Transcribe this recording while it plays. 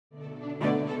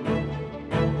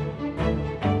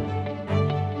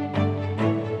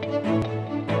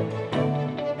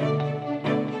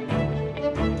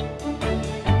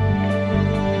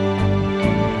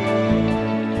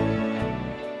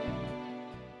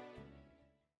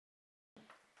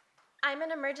I'm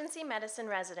an emergency medicine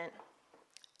resident.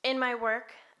 In my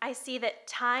work, I see that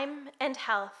time and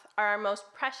health are our most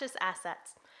precious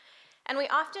assets, and we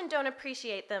often don't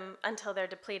appreciate them until they're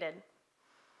depleted.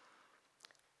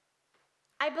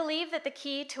 I believe that the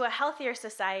key to a healthier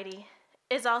society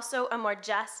is also a more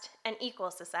just and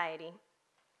equal society.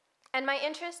 And my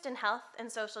interest in health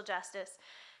and social justice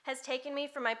has taken me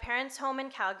from my parents' home in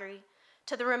Calgary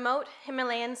to the remote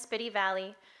Himalayan Spiti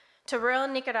Valley, to rural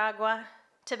Nicaragua,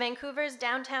 to Vancouver's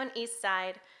downtown east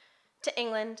side, to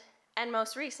England, and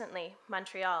most recently,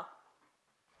 Montreal.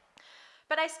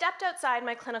 But I stepped outside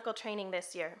my clinical training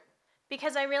this year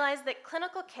because I realized that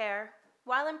clinical care,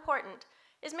 while important,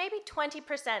 is maybe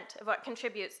 20% of what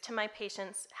contributes to my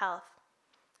patients' health.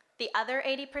 The other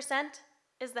 80%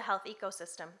 is the health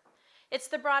ecosystem. It's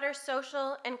the broader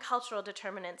social and cultural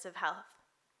determinants of health.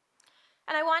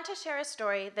 And I want to share a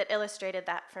story that illustrated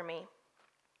that for me.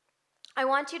 I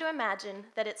want you to imagine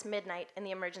that it's midnight in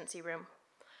the emergency room.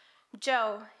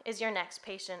 Joe is your next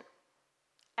patient.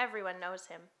 Everyone knows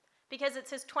him because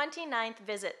it's his 29th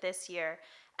visit this year,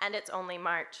 and it's only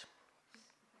March.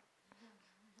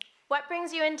 What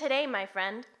brings you in today, my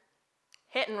friend?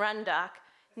 Hit and run, doc.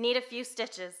 Need a few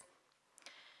stitches.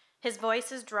 His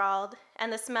voice is drawled,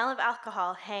 and the smell of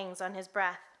alcohol hangs on his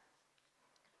breath.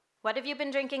 What have you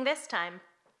been drinking this time?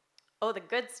 Oh, the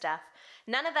good stuff.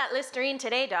 None of that Listerine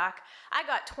today, doc. I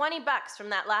got $20 from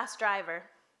that last driver.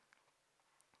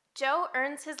 Joe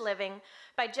earns his living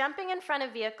by jumping in front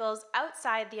of vehicles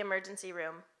outside the emergency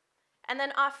room and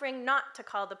then offering not to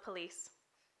call the police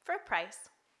for a price.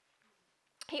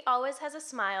 He always has a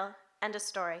smile and a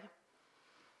story.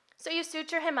 So you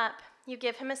suture him up, you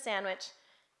give him a sandwich,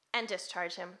 and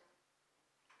discharge him.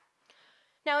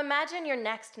 Now imagine your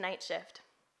next night shift.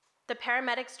 The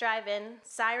paramedics drive in,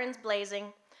 sirens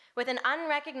blazing, with an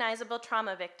unrecognizable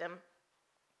trauma victim.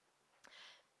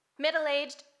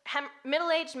 Middle-aged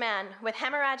man with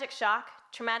hemorrhagic shock,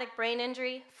 traumatic brain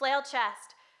injury, flail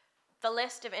chest. The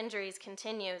list of injuries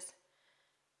continues.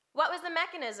 What was the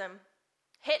mechanism?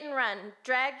 Hit and run,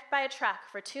 dragged by a truck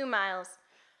for 2 miles.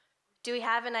 Do we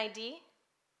have an ID?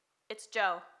 It's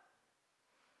Joe.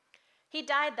 He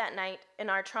died that night in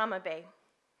our trauma bay.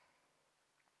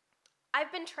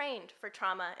 I've been trained for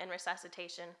trauma and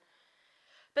resuscitation,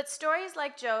 but stories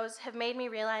like Joe's have made me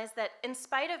realize that in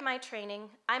spite of my training,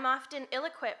 I'm often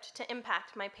ill-equipped to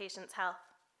impact my patient's health.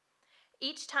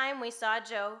 Each time we saw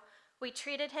Joe, we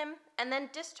treated him and then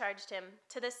discharged him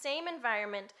to the same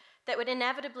environment that would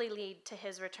inevitably lead to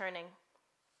his returning.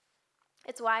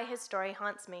 It's why his story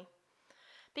haunts me.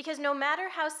 Because no matter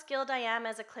how skilled I am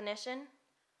as a clinician,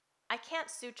 I can't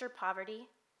suture poverty,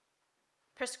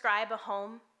 prescribe a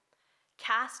home,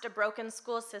 cast a broken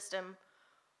school system,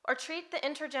 or treat the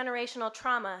intergenerational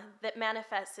trauma that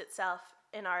manifests itself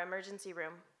in our emergency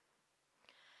room.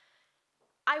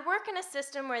 I work in a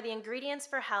system where the ingredients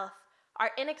for health are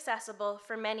inaccessible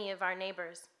for many of our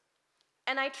neighbors.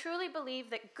 And I truly believe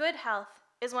that good health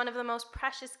is one of the most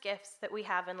precious gifts that we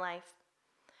have in life.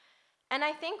 And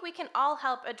I think we can all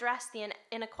help address the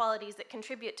inequalities that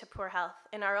contribute to poor health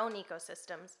in our own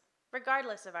ecosystems,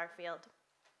 regardless of our field.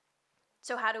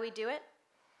 So how do we do it?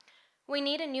 We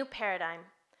need a new paradigm.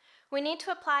 We need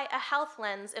to apply a health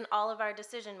lens in all of our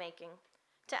decision-making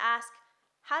to ask,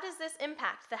 how does this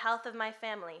impact the health of my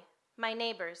family, my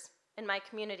neighbors, and my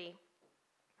community?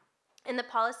 In the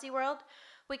policy world,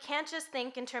 we can't just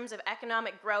think in terms of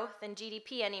economic growth and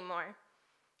GDP anymore.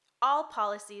 All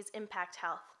policies impact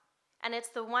health, and it's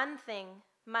the one thing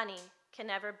money can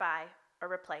never buy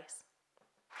or replace.